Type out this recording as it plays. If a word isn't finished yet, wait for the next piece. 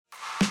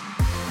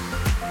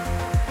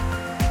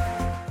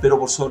pero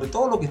por sobre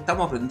todo lo que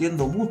estamos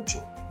aprendiendo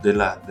mucho de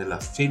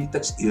las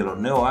fintechs y de los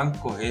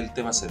neobancos es el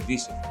tema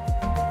servicios.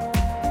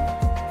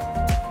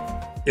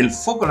 El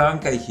foco de la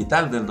banca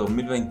digital del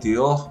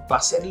 2022 va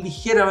a ser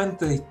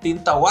ligeramente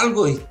distinta o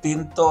algo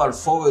distinto al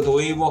foco que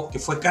tuvimos, que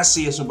fue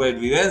casi de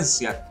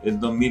supervivencia en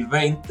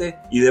 2020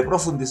 y de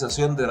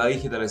profundización de la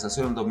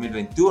digitalización en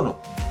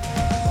 2021.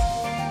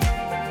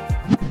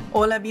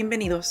 Hola,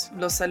 bienvenidos.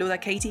 Los saluda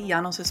Katie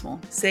Llanos Small,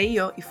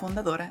 CEO y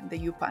fundadora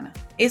de Upana.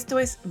 Esto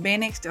es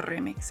BNext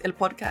Remix, el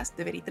podcast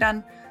de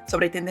Veritran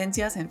sobre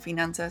tendencias en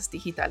finanzas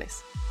digitales.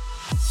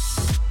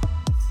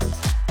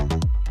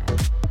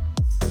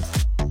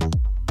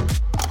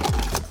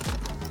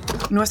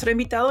 Nuestro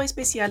invitado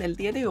especial el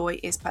día de hoy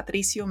es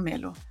Patricio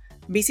Melo,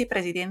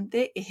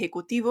 vicepresidente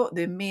ejecutivo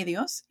de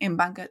medios en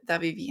Banca da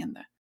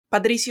Vivienda.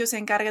 Patricio se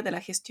encarga de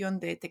la gestión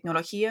de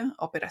tecnología,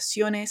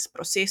 operaciones,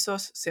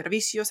 procesos,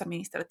 servicios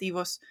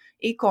administrativos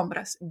y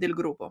compras del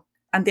grupo.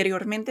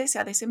 Anteriormente se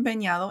ha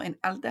desempeñado en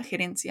alta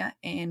gerencia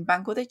en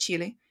Banco de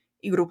Chile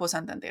y Grupo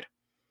Santander.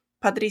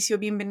 Patricio,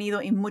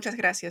 bienvenido y muchas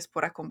gracias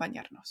por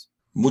acompañarnos.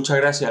 Muchas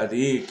gracias a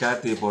ti,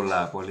 Katy, por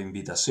la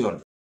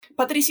invitación.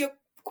 Patricio,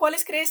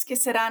 ¿cuáles crees que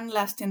serán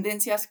las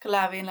tendencias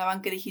clave en la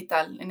banca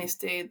digital en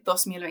este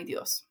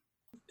 2022?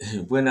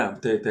 Bueno,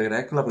 te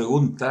agradezco la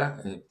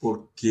pregunta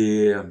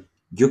porque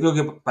yo creo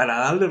que para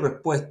darle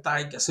respuesta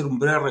hay que hacer un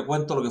breve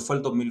recuento de lo que fue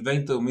el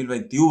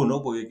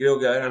 2020-2021, porque creo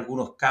que va a haber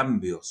algunos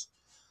cambios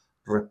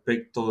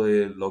respecto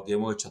de lo que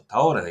hemos hecho hasta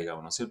ahora,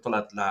 digamos, ¿no es cierto?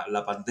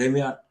 La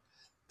pandemia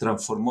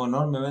transformó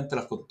enormemente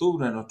las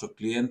costumbres de nuestros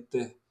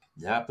clientes,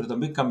 ¿ya? Pero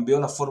también cambió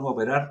la forma de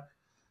operar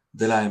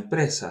de las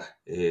empresas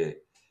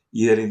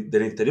y del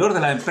interior de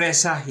las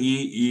empresas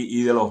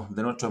y de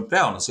nuestros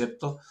empleados, ¿no es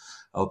cierto?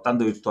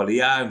 Adoptando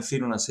virtualidad, en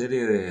fin, una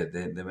serie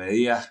de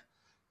medidas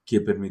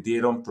que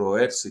permitieron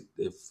proveer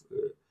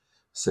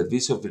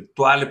servicios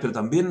virtuales, pero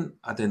también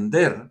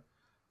atender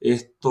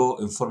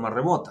esto en forma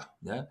remota,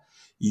 ¿ya?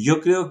 Y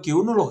yo creo que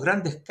uno de los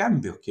grandes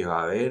cambios que va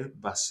a haber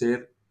va a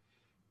ser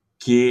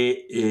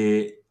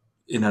que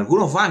en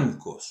algunos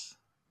bancos,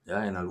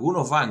 ¿ya? En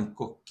algunos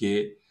bancos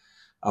que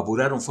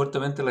apuraron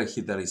fuertemente la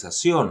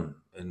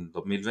digitalización en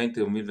 2020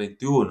 y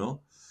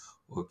 2021,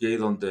 ¿okay?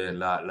 Donde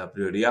la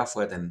prioridad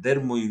fue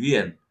atender muy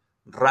bien,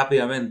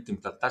 rápidamente,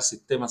 implantar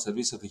sistemas,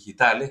 servicios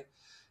digitales,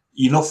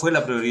 y no fue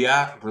la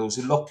prioridad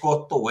reducir los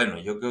costos. Bueno,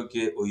 yo creo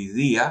que hoy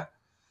día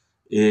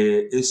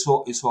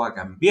eso va a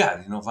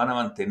cambiar y nos van a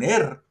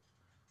mantener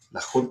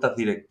las juntas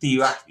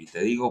directivas, y te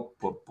digo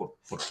por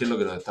qué es lo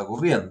que nos está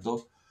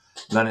ocurriendo,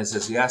 la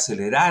necesidad de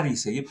acelerar y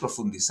seguir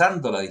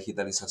profundizando la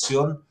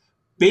digitalización,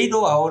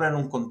 pero ahora en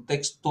un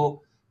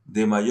contexto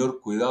de mayor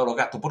cuidado de los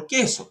gastos. ¿Por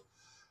qué eso?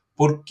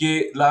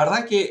 Porque la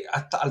verdad que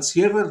hasta al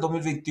cierre del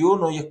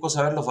 2021, y es cosa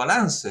de ver los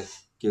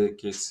balances que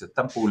se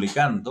están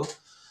publicando,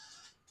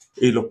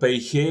 y los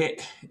PIG,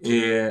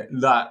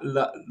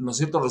 ¿no es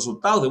cierto? Los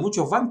resultados de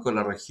muchos bancos de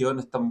la región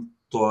están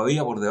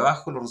todavía por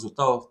debajo de los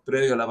resultados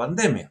previos a la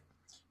pandemia.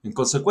 En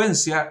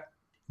consecuencia,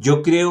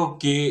 yo creo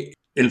que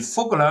el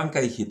foco de la banca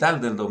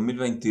digital del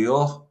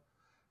 2022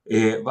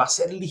 va a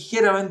ser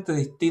ligeramente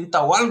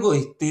distinta o algo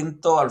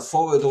distinto al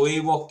foco que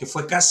tuvimos, que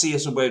fue casi de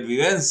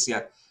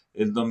supervivencia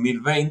en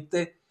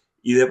 2020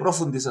 y de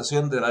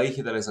profundización de la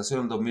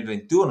digitalización en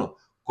 2021,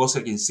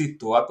 cosa que,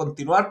 insisto, va a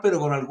continuar, pero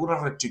con alguna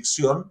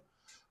restricción,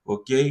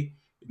 ¿ok?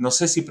 No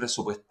sé si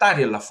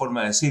presupuestaria es la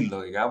forma de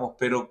decirlo, digamos,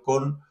 pero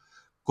con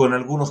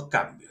algunos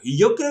cambios. Y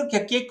yo creo que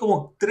aquí hay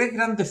como tres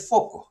grandes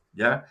focos,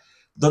 ¿ya?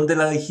 Donde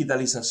la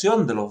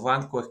digitalización de los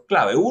bancos es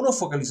clave. Uno,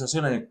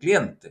 focalización en el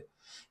cliente.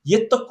 Y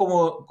esto es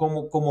como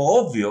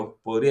obvio,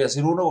 podría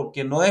decir uno,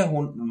 porque no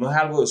es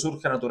algo que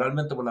surja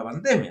naturalmente por la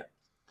pandemia.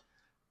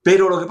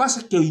 Pero lo que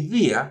pasa es que hoy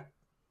día,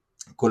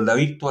 con la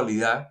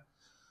virtualidad,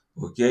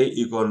 ¿ok?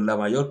 Y con la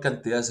mayor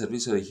cantidad de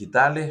servicios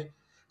digitales,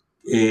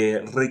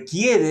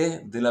 requiere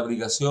de la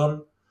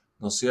aplicación,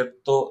 ¿no es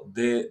cierto?,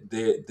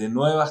 de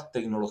nuevas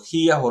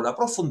tecnologías o la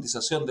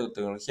profundización de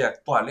tecnologías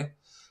actuales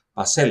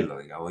para hacerlo,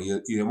 digamos,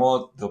 y de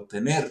modo de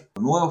obtener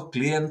nuevos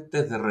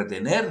clientes, de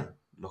retener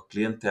los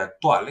clientes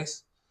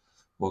actuales,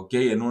 ¿ok?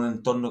 En un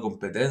entorno de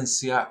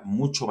competencia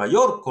mucho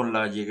mayor con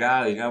la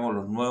llegada, digamos,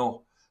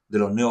 de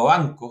los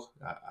neobancos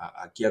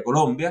aquí a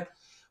Colombia,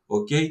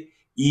 ¿ok?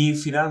 Y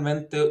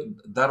finalmente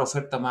dar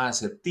ofertas más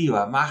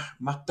asertivas,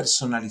 más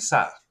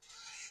personalizadas.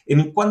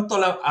 En cuanto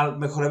al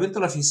mejoramiento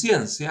de la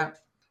eficiencia,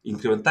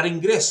 incrementar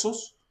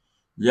ingresos,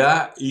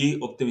 ¿ya? Y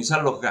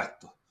optimizar los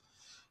gastos.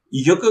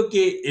 Y yo creo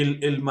que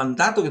el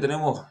mandato que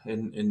tenemos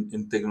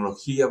en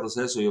tecnología,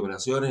 procesos y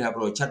operaciones es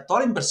aprovechar toda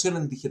la inversión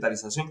en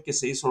digitalización que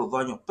se hizo los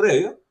 2 años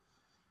previos,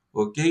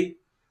 ¿ok?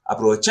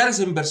 Aprovechar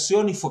esa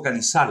inversión y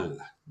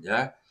focalizarla,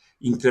 ¿ya?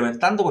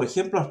 Incrementando, por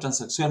ejemplo, las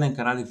transacciones en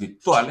canales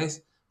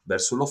virtuales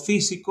versus los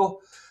físicos,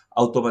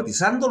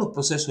 automatizando los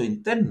procesos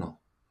internos,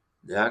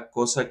 ¿ya?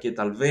 Cosa que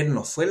tal vez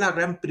no fue la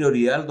gran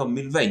prioridad del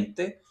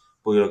 2020,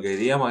 porque lo que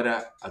queríamos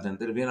era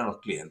atender bien a los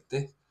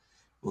clientes,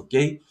 ¿ok?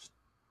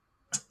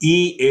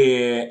 Y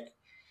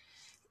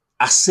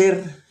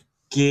hacer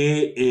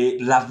que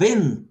la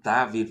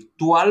venta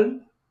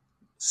virtual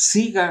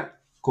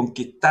siga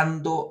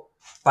conquistando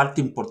parte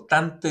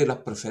importante de las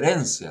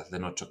preferencias de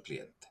nuestros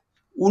clientes.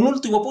 Un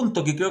último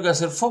punto que creo que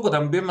hacer foco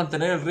también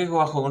mantener el riesgo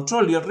bajo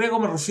control. Y el riesgo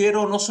me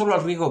refiero no solo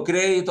al riesgo de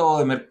crédito o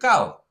de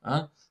mercado.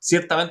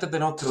 Ciertamente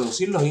tenemos que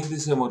reducir los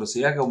índices de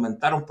morosidad que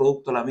aumentaron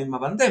producto de la misma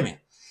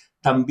pandemia.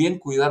 También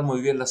cuidar muy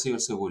bien la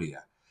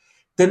ciberseguridad.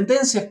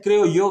 Tendencias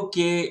creo yo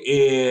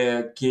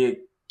que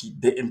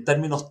en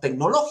términos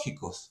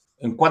tecnológicos,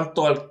 en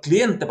cuanto al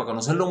cliente, para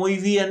conocerlo muy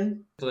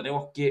bien,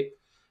 tenemos que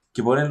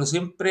ponerlo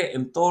siempre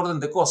en todo orden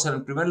de cosas, en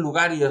el primer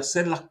lugar y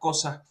hacer las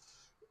cosas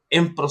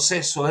en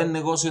proceso, en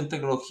negocio, en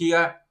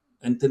tecnología,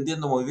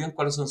 entendiendo muy bien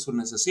cuáles son sus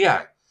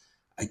necesidades.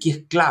 Aquí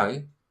es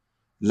clave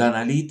la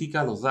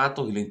analítica, los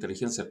datos y la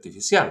inteligencia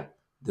artificial,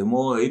 de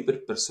modo de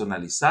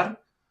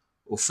hiperpersonalizar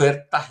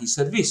ofertas y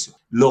servicios.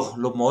 Los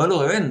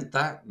modelos de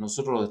venta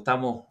nosotros los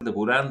estamos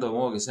depurando de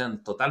modo que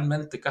sean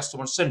totalmente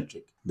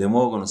customer-centric, de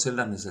modo de conocer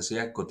las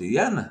necesidades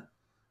cotidianas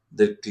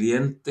del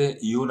cliente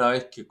y una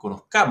vez que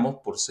conozcamos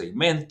por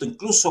segmento,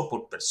 incluso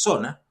por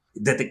persona,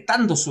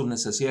 detectando sus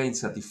necesidades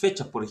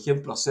insatisfechas, por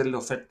ejemplo, hacerle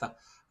ofertas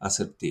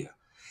asertivas.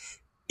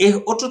 Es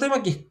otro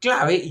tema que es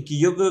clave y que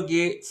yo creo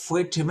que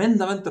fue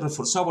tremendamente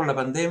reforzado por la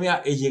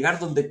pandemia, es llegar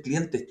donde el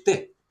cliente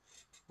esté,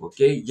 ¿ok?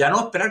 Ya no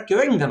esperar que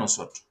venga a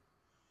nosotros.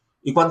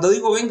 Y cuando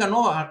digo venga,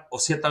 no, o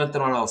ciertamente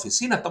no a las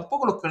oficinas,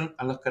 tampoco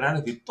a los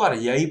canales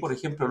virtuales. Y ahí, por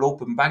ejemplo, el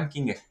Open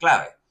Banking es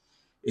clave.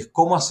 Es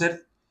cómo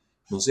hacer,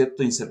 ¿no es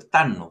cierto?,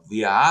 insertarnos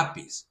vía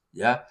APIs,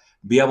 ¿ya?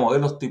 Vía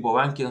modelos tipo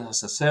Banking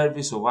as a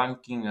Service o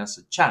Banking as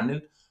a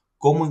Channel,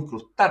 cómo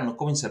incrustarnos,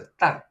 cómo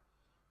insertar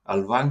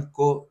al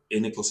banco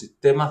en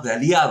ecosistemas de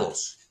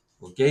aliados,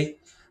 ¿ok?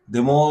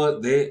 De modo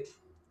de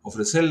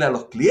ofrecerle a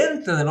los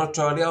clientes de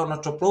nuestros aliados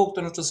nuestros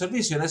productos, nuestros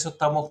servicios. En eso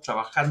estamos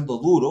trabajando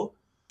duro.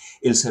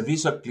 El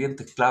servicio al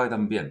cliente es clave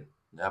también,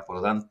 ¿ya? Por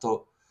lo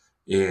tanto,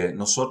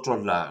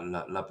 nosotros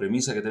la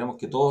premisa que tenemos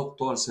es que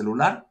todo al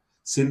celular,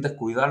 sin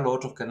descuidar los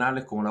otros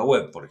canales como la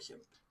web, por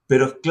ejemplo.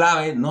 Pero es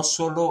clave no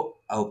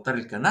solo adoptar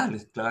el canal,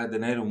 es clave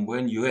tener un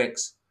buen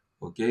UX,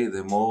 ¿ok?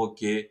 De modo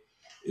que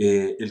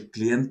el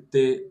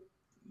cliente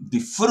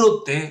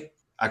disfrute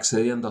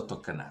accediendo a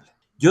estos canales.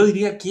 Yo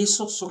diría que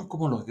esos son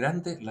como las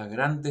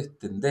grandes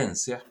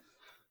tendencias.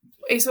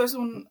 Eso es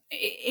un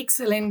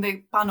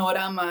excelente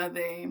panorama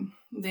de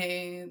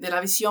la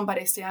visión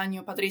para este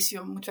año,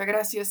 Patricio. Muchas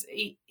gracias.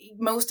 Y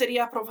me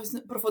gustaría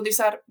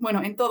profundizar,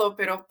 bueno, en todo,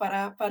 pero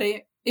para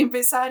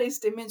empezar,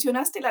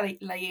 mencionaste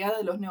la llegada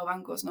de los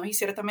neobancos, ¿no? Y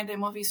ciertamente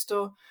hemos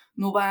visto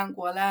Nubank,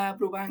 Ualá,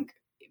 Brubank.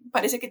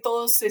 Parece que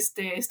todos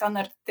están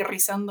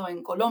aterrizando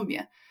en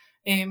Colombia.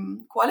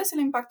 ¿Cuál es el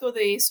impacto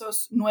de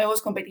esos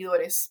nuevos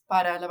competidores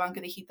para la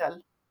banca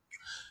digital?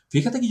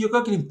 Fíjate que yo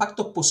creo que el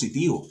impacto es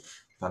positivo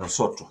para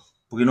nosotros,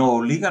 porque nos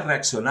obliga a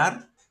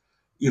reaccionar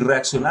y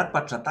reaccionar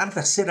para tratar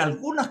de hacer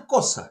algunas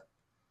cosas,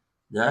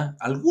 ¿ya?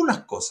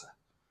 Algunas cosas,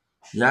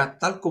 ¿ya?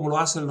 Tal como lo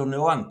hacen los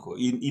neobancos.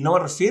 Y no me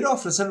refiero a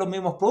ofrecer los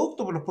mismos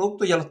productos, porque los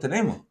productos ya los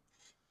tenemos.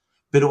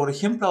 Pero, por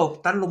ejemplo,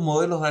 adoptar los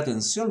modelos de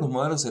atención, los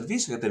modelos de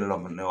servicio que tienen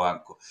los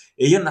neobancos.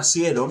 Ellos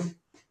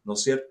nacieron, ¿no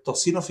es cierto?,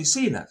 sin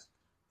oficinas.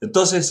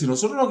 Entonces, si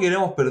nosotros no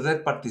queremos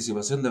perder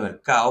participación de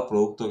mercado,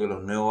 producto que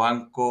los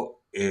neobancos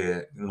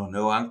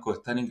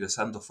están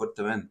ingresando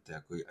fuertemente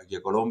aquí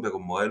a Colombia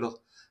con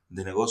modelos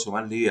de negocio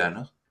más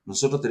livianos,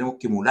 nosotros tenemos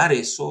que emular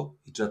eso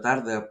y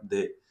tratar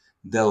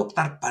de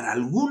adoptar para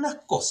algunas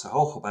cosas,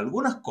 ojo, para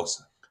algunas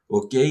cosas,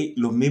 ¿ok?,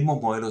 los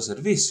mismos modelos de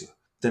servicio.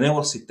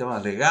 Tenemos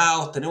sistemas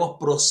legados, tenemos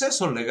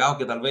procesos legados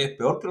que tal vez es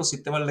peor que los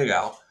sistemas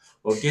legados,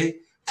 ¿ok?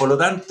 Por lo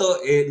tanto,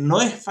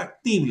 no es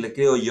factible,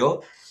 creo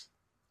yo,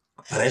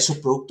 para esos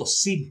productos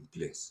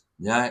simples,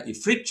 ¿ya?, y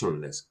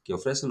frictionless que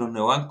ofrecen los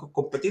neobancos,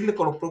 competirle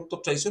con los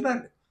productos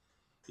tradicionales.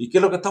 ¿Y qué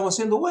es lo que estamos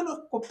haciendo? Bueno, es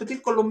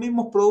competir con los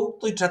mismos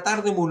productos y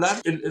tratar de emular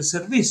el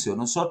servicio.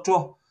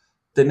 Nosotros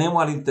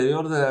tenemos al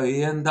interior de la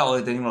vivienda o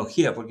de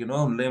tecnología, porque no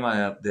es un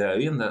lema de la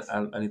vivienda,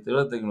 al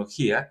interior de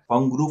tecnología, para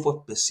un grupo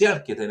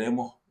especial que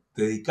tenemos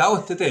dedicado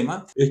a este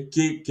tema, es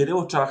que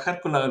queremos trabajar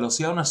con la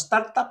velocidad de una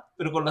startup,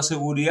 pero con la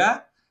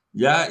seguridad,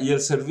 ¿ya?, y el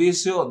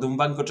servicio de un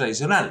banco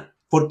tradicional.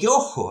 Porque,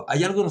 ojo,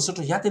 hay algo que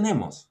nosotros ya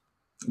tenemos.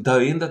 La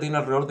vivienda tiene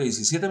alrededor de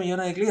 17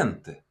 millones de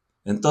clientes.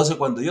 Entonces,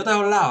 cuando yo te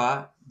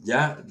hablaba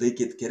ya de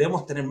que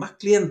queremos tener más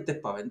clientes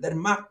para vender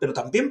más, pero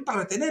también para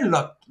retener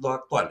los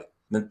actuales,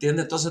 ¿me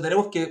entiendes? Entonces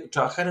tenemos que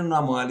trabajar en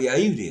una modalidad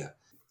híbrida.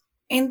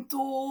 En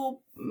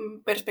tu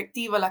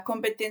perspectiva, ¿la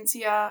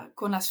competencia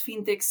con las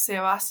fintechs se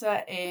basa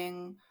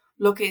en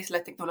lo que es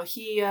la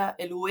tecnología,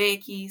 el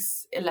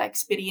UX, la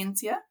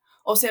experiencia,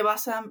 o se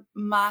basa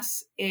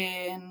más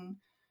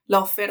en la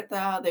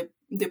oferta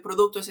de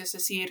productos, es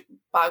decir,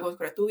 pagos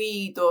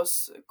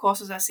gratuitos,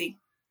 cosas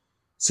así?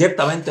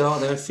 Ciertamente vamos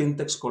a tener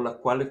fintechs con las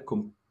cuales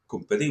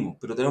competimos,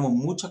 pero tenemos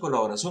mucha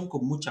colaboración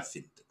con muchas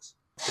fintechs.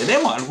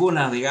 Tenemos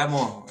algunas,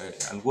 digamos,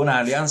 algunas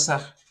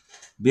alianzas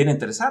bien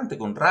interesantes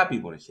con Rappi,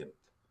 por ejemplo.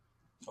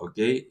 ¿Ok?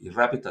 Y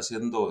Rappi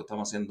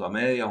estamos haciendo a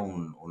media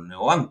un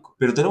neobanco.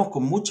 Pero tenemos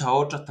con muchas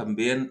otras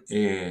también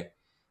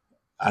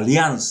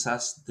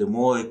alianzas de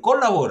modo de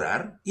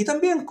colaborar y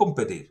también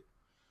competir.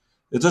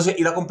 Entonces,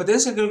 y la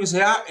competencia creo que se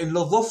da en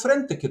los dos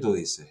frentes que tú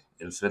dices.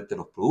 El frente de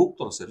los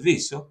productos, los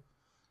servicios,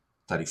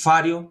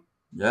 tarifario,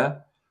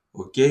 ¿ya?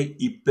 ¿Ok?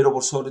 Pero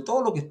por sobre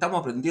todo lo que estamos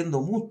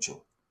aprendiendo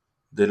mucho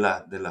de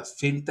las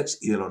fintechs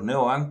y de los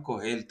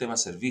neobancos es el tema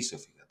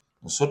servicios, fíjate.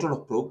 Nosotros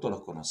los productos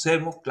los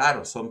conocemos,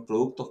 claro, son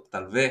productos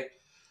tal vez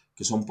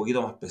que son un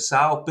poquito más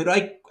pesados, pero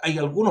hay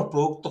algunos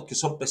productos que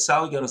son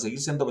pesados y que van a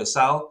seguir siendo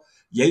pesados,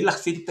 y ahí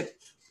las fintech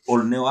o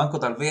el neobanco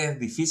tal vez es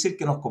difícil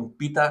que nos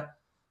compita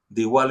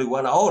de igual a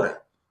igual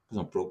ahora.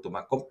 Son productos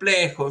más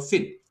complejos, en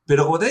fin.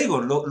 Pero como te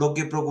digo, lo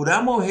que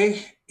procuramos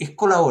es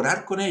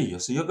colaborar con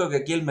ellos. Y yo creo que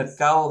aquí el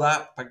mercado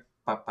da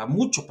para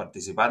muchos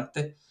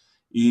participantes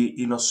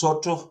y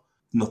nosotros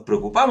nos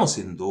preocupamos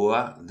sin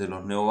duda de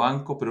los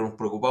neobancos, pero nos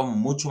preocupamos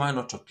mucho más de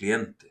nuestros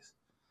clientes,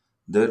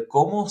 de ver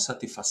cómo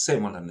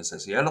satisfacemos las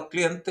necesidades de los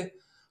clientes,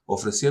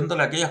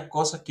 ofreciéndole aquellas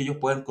cosas que ellos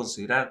pueden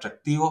considerar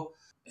atractivos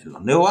en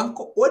los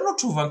neobancos o en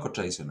otros bancos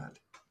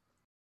tradicionales.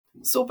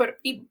 Súper.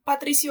 Y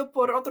Patricio,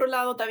 por otro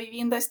lado,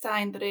 Davivienda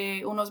está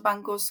entre unos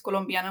bancos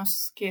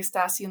colombianos que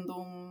están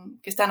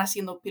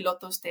haciendo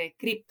pilotos de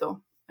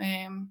cripto.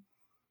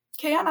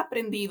 ¿Qué han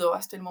aprendido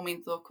hasta el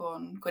momento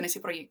con ese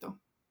proyecto?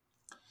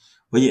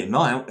 Oye,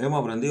 no,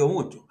 hemos aprendido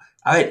mucho.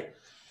 A ver,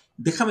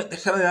 déjame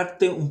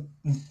darte un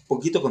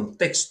poquito de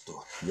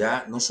contexto,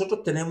 ¿ya?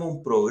 Nosotros tenemos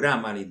un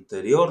programa al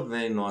interior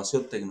de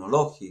innovación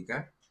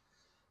tecnológica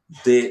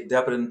de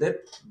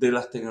aprender de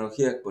las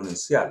tecnologías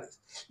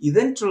exponenciales. Y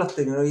dentro de las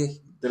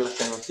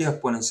tecnologías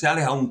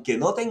exponenciales, aunque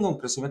no tenga un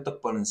crecimiento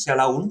exponencial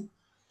aún,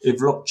 el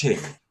blockchain.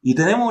 Y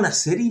tenemos una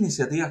serie de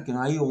iniciativas que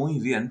nos ha ido muy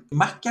bien.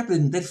 Más que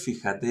aprender,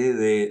 fíjate,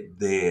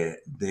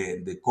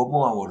 de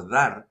cómo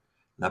abordar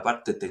la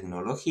parte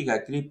tecnológica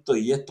de cripto,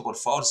 y esto por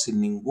favor sin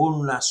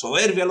ninguna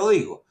soberbia lo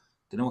digo,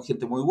 tenemos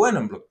gente muy buena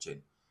en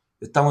blockchain.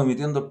 Estamos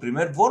emitiendo el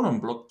primer bono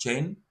en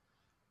blockchain,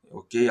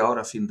 ok,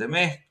 ahora a fin de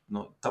mes,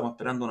 estamos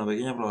esperando una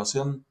pequeña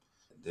aprobación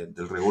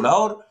del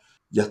regulador,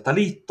 ya está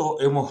listo.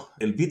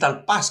 El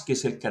Vital Pass, que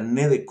es el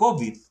carnet de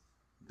COVID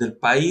del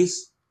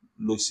país,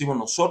 lo hicimos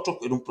nosotros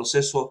en un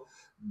proceso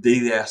de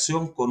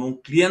ideación con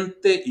un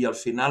cliente y al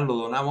final lo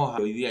donamos.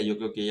 Hoy día yo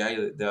creo que ya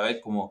debe haber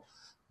como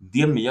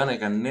 10 millones de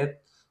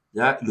carnet,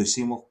 ya lo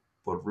hicimos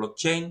por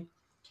blockchain.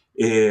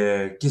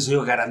 Qué sé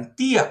yo,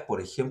 garantías, por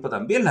ejemplo,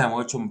 también las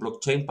hemos hecho en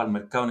blockchain para el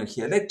mercado de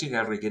energía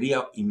eléctrica,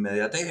 requería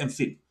inmediatez, en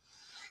fin.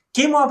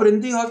 ¿Qué hemos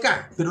aprendido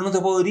acá? Pero no te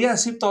podría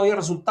decir todavía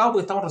resultados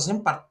porque estamos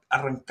recién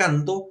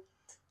arrancando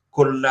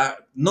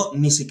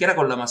ni siquiera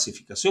con la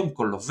masificación,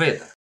 con los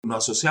betas. Nos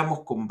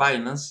asociamos con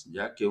Binance,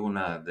 ya que es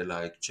una de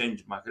las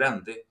exchanges más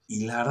grandes,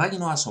 y la verdad que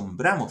nos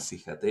asombramos,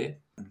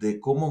 fíjate, de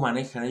cómo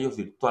manejan ellos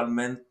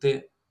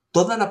virtualmente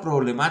toda la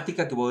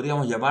problemática que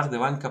podríamos llamar de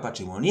banca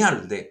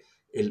patrimonial, de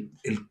el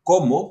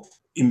cómo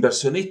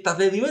inversionistas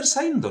de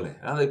diversa índole,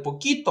 ¿ya? De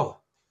poquitos,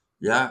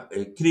 ya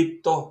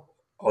criptos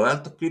o de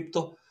altos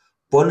criptos,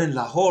 ponen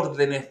las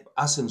órdenes,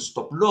 hacen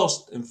stop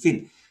loss, en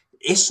fin.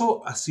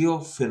 Eso ha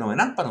sido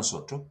fenomenal para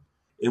nosotros.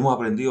 Hemos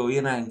aprendido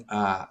bien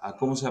a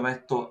 ¿cómo se llama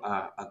esto?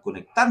 A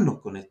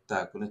conectarnos con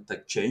esta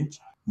exchange.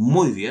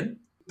 Muy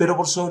bien. Pero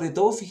por sobre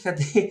todo,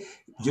 fíjate,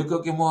 yo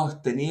creo que hemos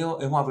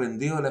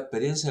aprendido la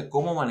experiencia de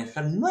cómo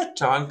manejar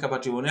nuestra banca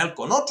patrimonial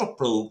con otros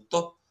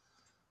productos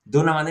de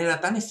una manera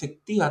tan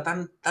efectiva,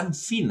 tan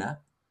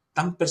fina,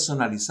 tan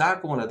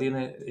personalizada como la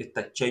tiene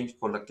esta exchange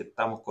con la que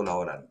estamos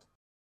colaborando.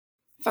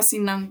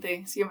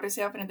 Fascinante. Siempre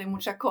se aprende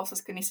muchas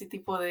cosas con ese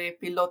tipo de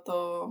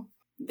piloto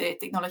de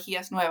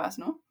tecnologías nuevas,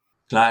 ¿no?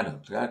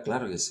 Claro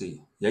que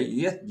sí.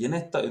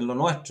 En lo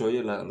nuestro,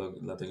 oye,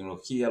 la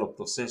tecnología, los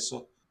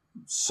procesos,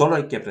 solo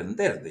hay que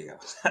aprender,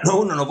 digamos.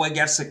 Uno no puede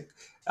quedarse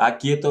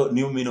quieto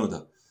ni un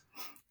minuto.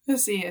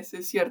 Sí, es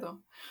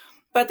cierto.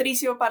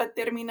 Patricio, para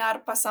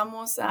terminar,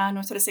 pasamos a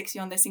nuestra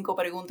sección de 5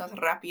 preguntas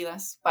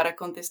rápidas para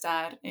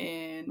contestar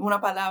en una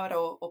palabra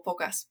o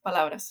pocas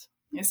palabras.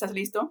 ¿Estás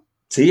listo?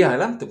 Sí,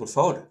 adelante, por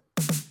favor.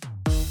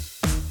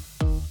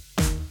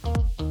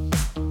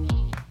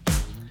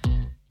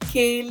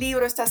 ¿Qué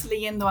libro estás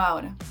leyendo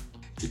ahora?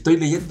 Estoy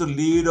leyendo un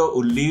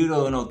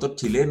libro de un autor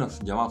chileno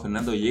llamado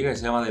Fernando Villegas, que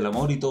se llama Del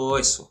amor y todo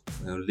eso.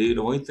 Es un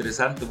libro muy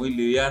interesante, muy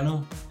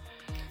liviano.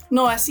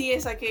 No, así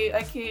es, hay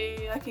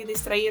que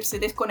distraerse,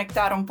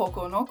 desconectar un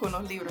poco, ¿no? Con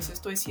los libros,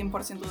 estoy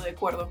 100% de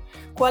acuerdo.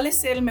 ¿Cuál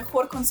es el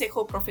mejor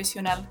consejo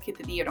profesional que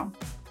te dieron?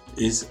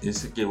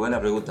 Qué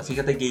buena pregunta.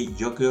 Fíjate que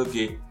yo creo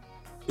que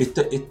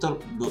esto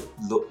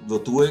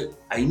lo tuve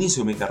a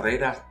inicio de mi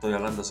carrera, estoy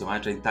hablando hace más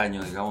de 30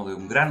 años, digamos, de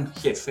un gran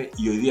jefe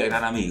y hoy día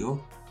gran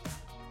amigo,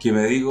 que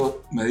me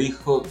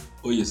dijo,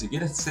 oye, si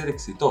quieres ser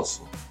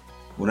exitoso,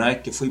 una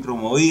vez que fui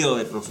promovido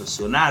de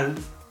profesional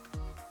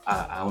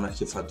a una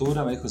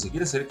jefatura, me dijo, si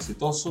quieres ser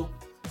exitoso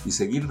y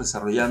seguir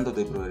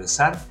desarrollándote y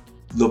progresar,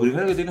 lo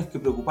primero que tienes que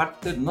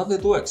preocuparte no es de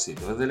tu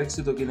éxito, es del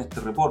éxito de quienes te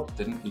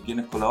reporten y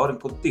quienes colaboren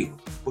contigo,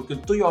 porque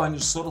el tuyo va a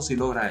venir solo si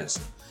logras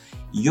eso.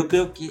 Y yo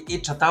creo que he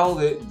tratado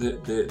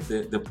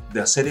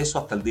de hacer eso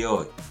hasta el día de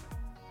hoy.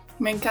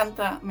 Me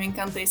encanta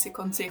ese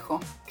consejo.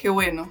 Qué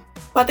bueno.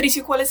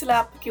 Patricio, ¿cuál es la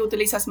app que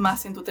utilizas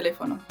más en tu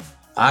teléfono?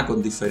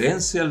 Con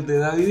diferencia el de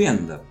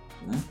Davivienda.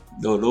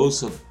 Lo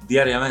uso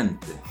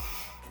diariamente.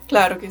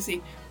 Claro que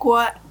sí.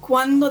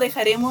 ¿Cuándo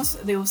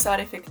dejaremos de usar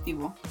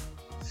efectivo?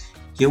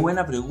 Qué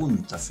buena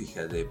pregunta,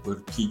 fíjate,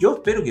 porque yo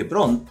espero que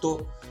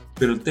pronto,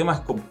 pero el tema es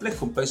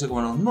complejo en países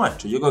como los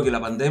nuestros. Yo creo que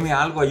la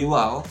pandemia algo ha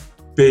ayudado,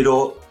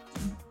 pero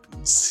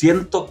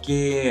siento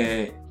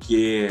que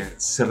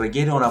se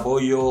requiere un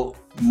apoyo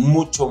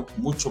mucho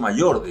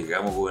mayor,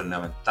 digamos,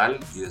 gubernamental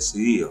y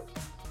decidido.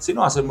 Si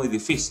no, va a ser muy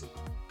difícil.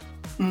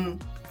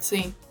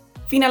 Sí.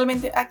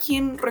 Finalmente, ¿a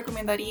quién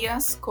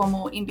recomendarías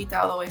como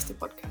invitado a este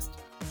podcast?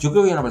 Yo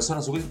creo que hay una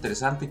persona súper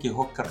interesante que es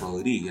Óscar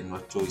Rodríguez,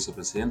 nuestro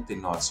vicepresidente de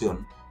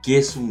Innovación, que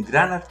es un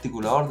gran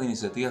articulador de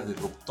iniciativas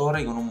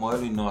disruptoras y con un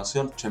modelo de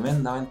innovación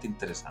tremendamente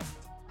interesante.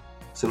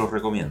 Se los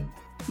recomiendo.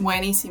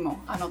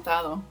 Buenísimo,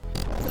 anotado.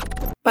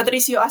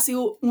 Patricio, ha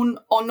sido un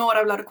honor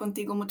hablar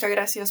contigo. Muchas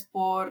gracias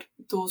por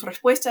tus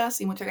respuestas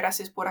y muchas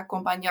gracias por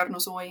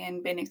acompañarnos hoy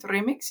en BNext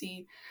Remix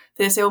y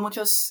te deseo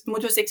muchos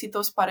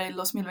éxitos para el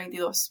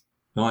 2022.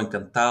 No,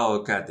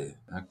 encantado, Kate.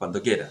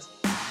 Cuando quieras.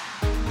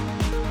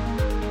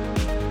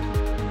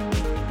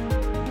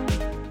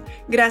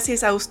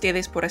 Gracias a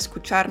ustedes por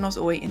escucharnos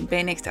hoy en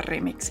BNext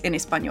Remix en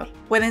español.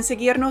 Pueden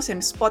seguirnos en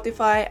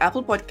Spotify,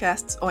 Apple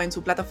Podcasts o en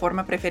su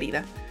plataforma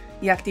preferida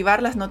y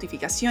activar las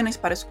notificaciones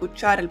para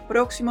escuchar el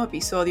próximo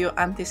episodio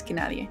antes que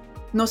nadie.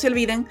 No se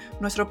olviden,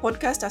 nuestro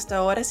podcast hasta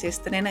ahora se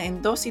estrena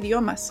en 2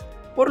 idiomas,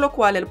 por lo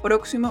cual el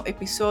próximo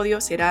episodio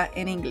será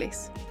en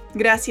inglés.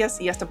 Gracias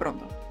y hasta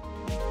pronto.